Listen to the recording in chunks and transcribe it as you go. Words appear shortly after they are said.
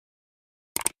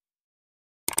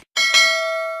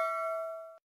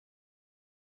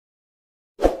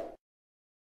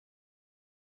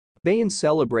Beyonce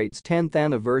celebrates 10th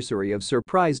anniversary of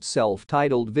surprised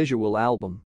self-titled visual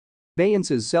album.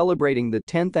 Beyonce is celebrating the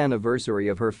 10th anniversary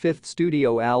of her 5th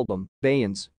studio album,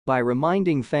 Beyonce, by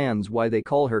reminding fans why they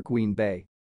call her Queen Bey.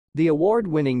 The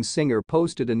award-winning singer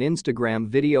posted an Instagram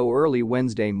video early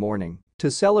Wednesday morning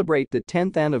to celebrate the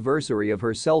 10th anniversary of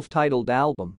her self-titled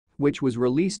album, which was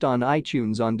released on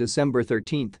iTunes on December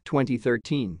 13,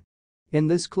 2013. In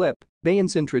this clip,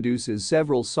 Beyonce introduces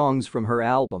several songs from her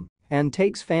album and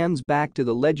takes fans back to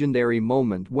the legendary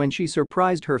moment when she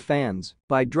surprised her fans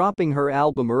by dropping her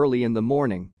album early in the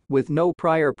morning with no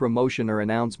prior promotion or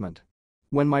announcement.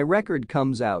 "When my record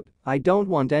comes out, I don't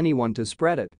want anyone to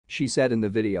spread it," she said in the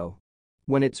video.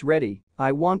 "When it's ready,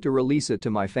 I want to release it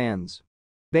to my fans."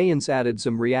 Beyonce added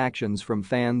some reactions from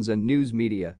fans and news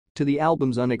media to the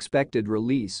album's unexpected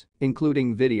release,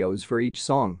 including videos for each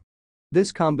song.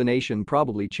 This combination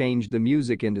probably changed the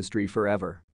music industry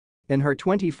forever. In her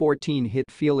 2014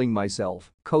 hit Feeling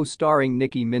Myself, co-starring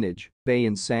Nicki Minaj,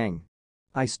 Beyonce sang,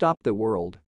 "I Stopped the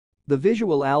World." The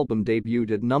visual album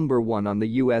debuted at #1 on the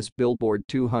US Billboard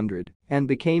 200 and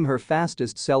became her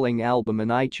fastest-selling album in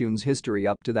iTunes history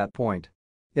up to that point.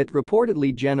 It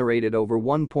reportedly generated over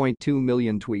 1.2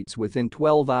 million tweets within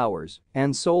 12 hours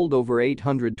and sold over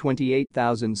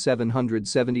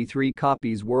 828,773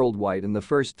 copies worldwide in the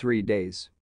first 3 days.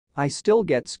 "I still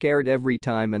get scared every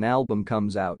time an album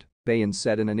comes out," Beyonce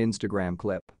said in an Instagram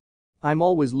clip. "I'm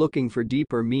always looking for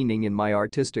deeper meaning in my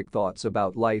artistic thoughts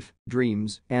about life,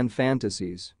 dreams, and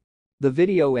fantasies." The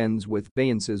video ends with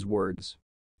Beyonce's words,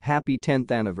 "Happy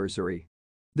 10th anniversary."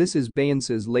 This is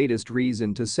Beyonce's latest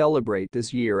reason to celebrate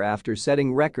this year after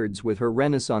setting records with her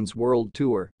Renaissance World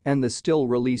Tour and the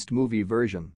still-released movie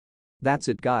version. That's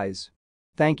it, guys.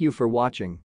 Thank you for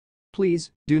watching. Please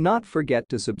do not forget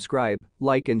to subscribe,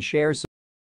 like and share.